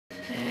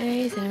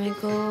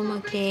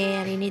Assalamualaikum. Okay,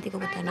 hari ni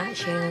Tika Putar nak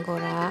share dengan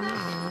korang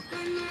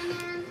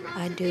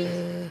ada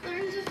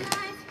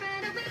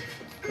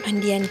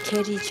mandian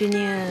Carrie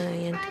Junior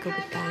yang Tika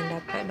Putar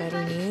dapat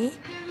baru ni.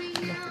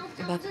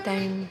 Bath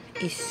time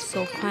is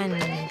so fun,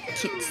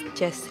 kids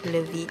just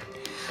love it.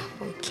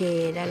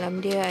 Okay,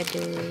 dalam dia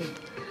ada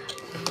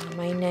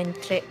mainan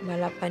track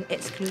balapan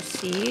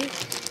eksklusif.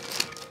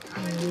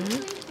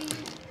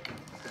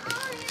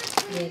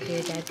 Dia ada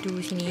dadu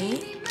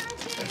sini.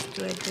 Lepas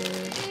tu ada,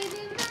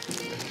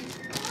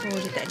 oh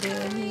dia tak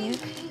ada ni ya,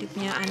 dia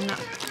punya anak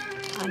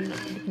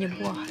dia punya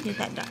buah ni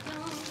tak ada.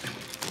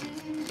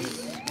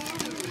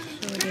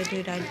 So dia ada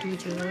dadu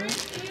je.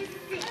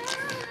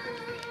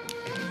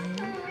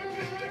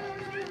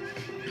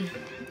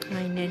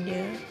 Mainan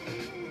dia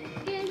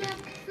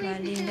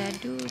baling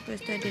dadu.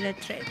 Lepas tu adalah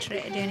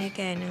track dia ni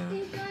kan.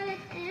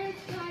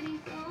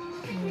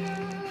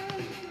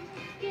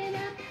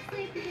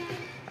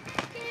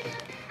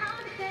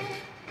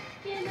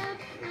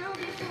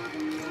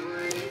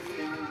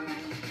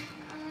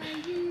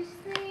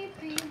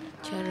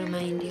 Cara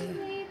main dia.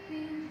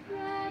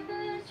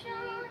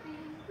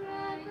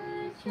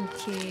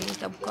 Okay,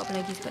 tak buka apa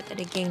lagi sebab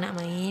tak ada geng nak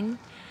main.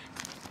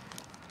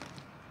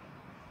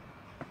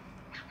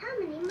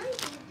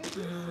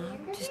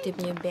 Terus dia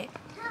punya bag.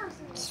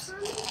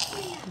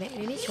 Bag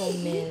dia ni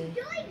comel.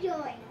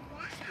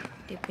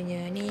 Dia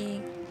punya ni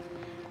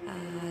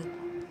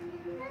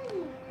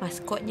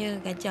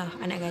maskotnya gajah,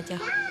 anak gajah.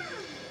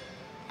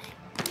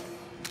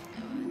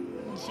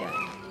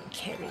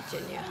 Carrie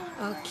Junior.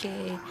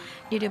 Okay,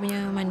 dia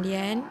punya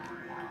mandian.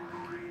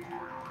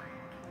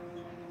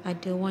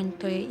 Ada one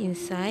toy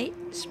inside,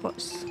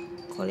 sports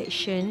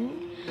collection.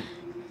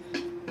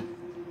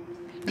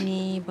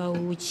 Ni bau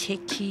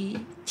ciki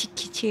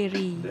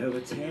cherry.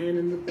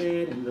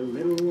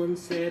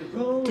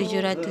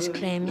 700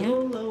 gram ya.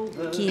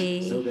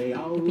 Okay, dia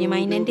punya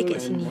mainan dia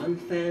kat sini.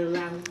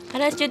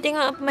 Aras, jom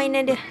tengok apa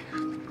mainan dia.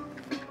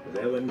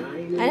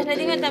 Aras nak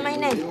tengok tak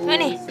mainan? Tengok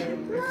ni.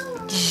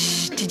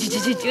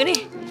 Jom ni.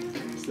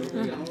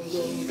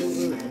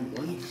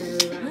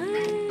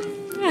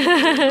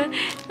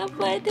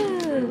 Apa tu?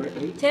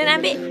 Cara nak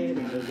ambil?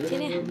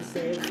 Sini.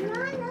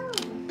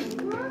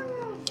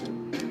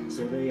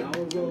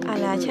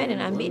 Alah, macam mana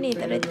nak ambil ni?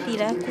 Tak reti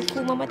lah. Kuku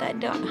mama tak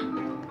ada.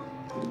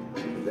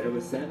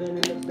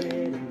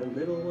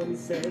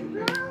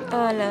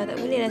 Alah, tak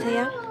boleh lah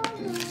sayang.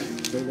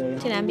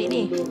 Macam mana nak ambil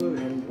ni?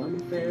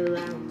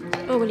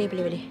 Oh, boleh.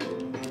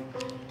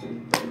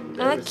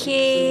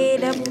 Okey,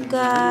 dah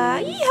buka.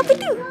 Ih, apa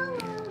tu?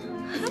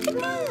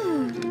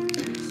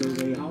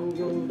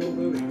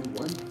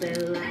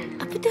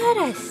 Apa tu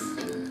Aras?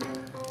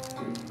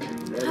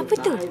 Apa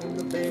tu?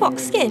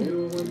 Fox kan?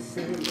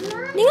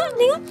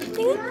 Tengok.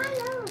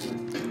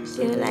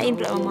 Yang lain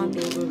pula mama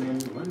ambil.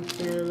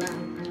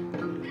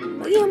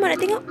 Bagi mama nak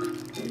tengok.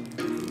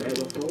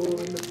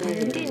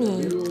 Benda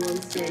ni.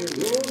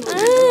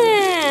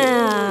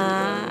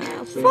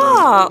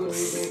 Fox.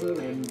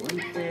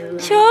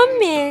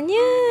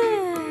 Comelnya.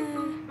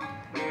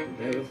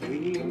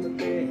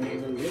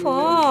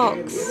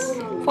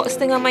 Fox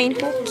tengah main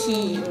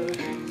hoki.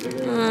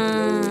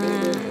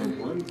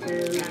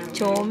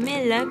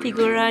 Comel lah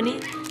figura ni.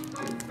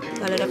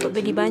 Kalau dapat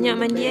beli banyak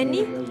mandian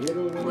ni,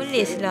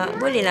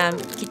 bolehlah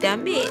kita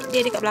ambil.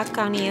 Dia dekat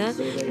belakang ni ya.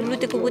 Dulu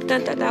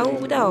terkebutan tak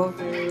tahu tau.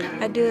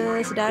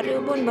 Ada saudara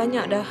pun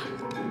banyak dah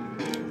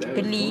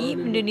beli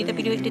benda ni,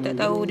 tapi dia tak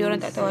tahu, dia orang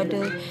tak tahu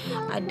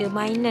ada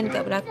mainan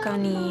kat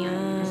belakang ni.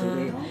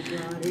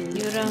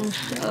 Dia orang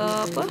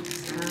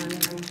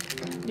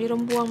dia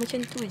orang buang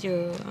macam tu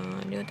je.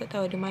 Dia orang tak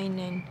tahu ada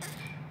mainan.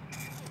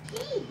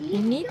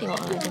 Ini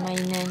tengok ada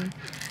mainan.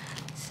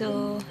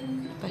 So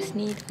lepas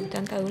ni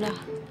kita tahulah.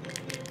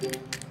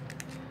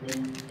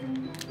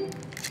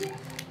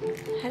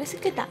 Haras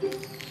suka tak?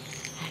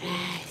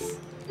 Haras,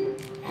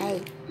 hai,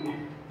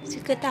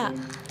 suka tak?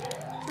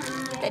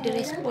 Tak ada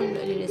respon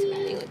tak dia sebab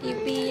tengok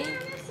TV je.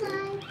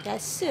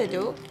 Biasa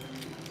tu.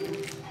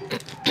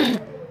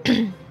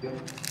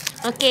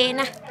 Okey,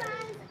 nah.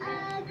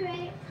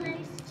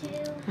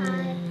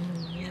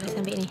 Haras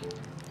ambil ni.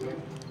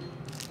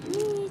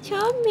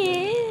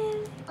 Comel.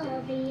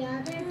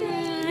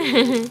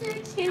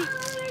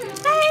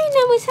 Hai,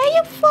 nama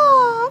saya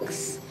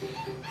Fox.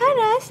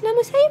 Haras,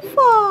 nama saya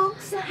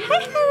Fox.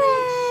 Hai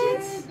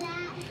Haras.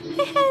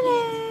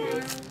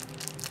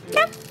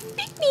 Come,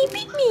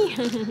 pick me.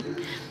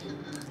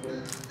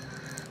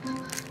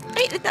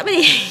 Ayo letak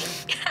balik.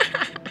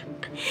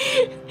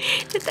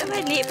 Letak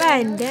balik,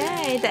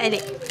 pandai.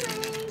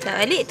 Tak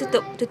balik,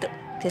 tutup.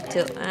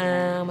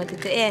 Mau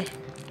tutup ya.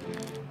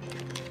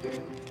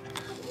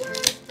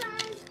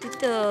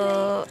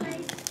 Tutup.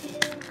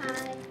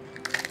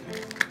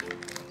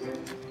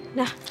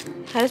 Nah,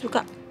 harus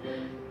buka.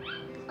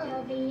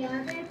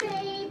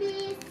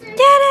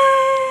 Tada!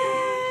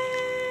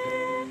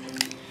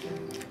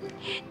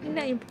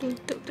 Nak yang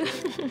tutup tu.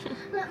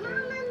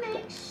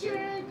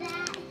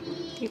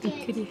 Itu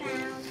dia.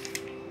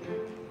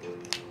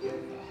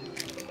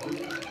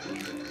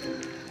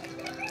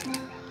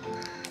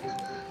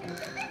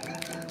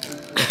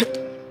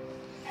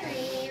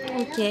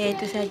 Okey,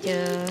 itu saja.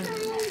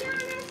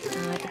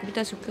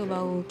 Kita suka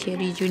bau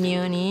Carrie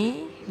Junior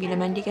ni. Bila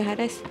mandikan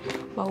Haras,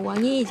 bau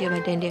wangi je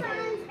badan dia.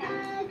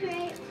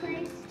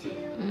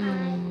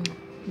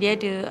 Dia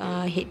ada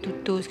head to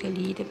toe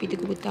sekali, tapi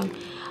tengku petang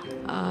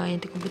yang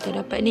tengku petang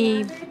dapat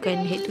ni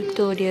bukan head to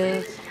toe,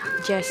 dia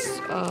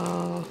just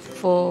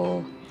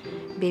for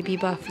baby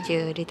bath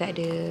je. Dia tak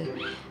ada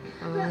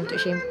untuk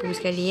shampoo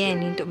sekali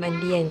kan, untuk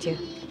mandian je.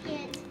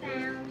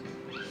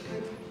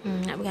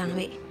 Nak pegang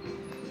baik.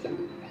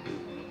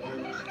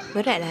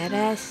 Berat lah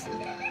Haras.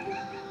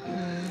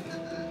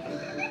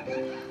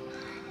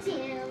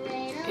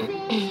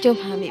 Jom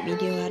ambil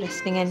video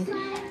Haras dengan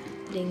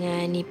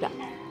ni pula,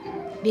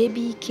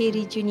 baby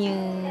Carrie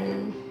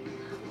Junior.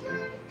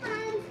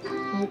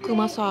 Muka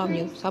masam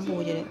je,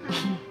 sabar je dah.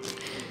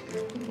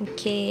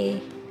 Okey,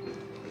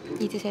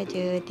 itu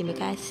saja. Terima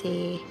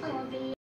kasih.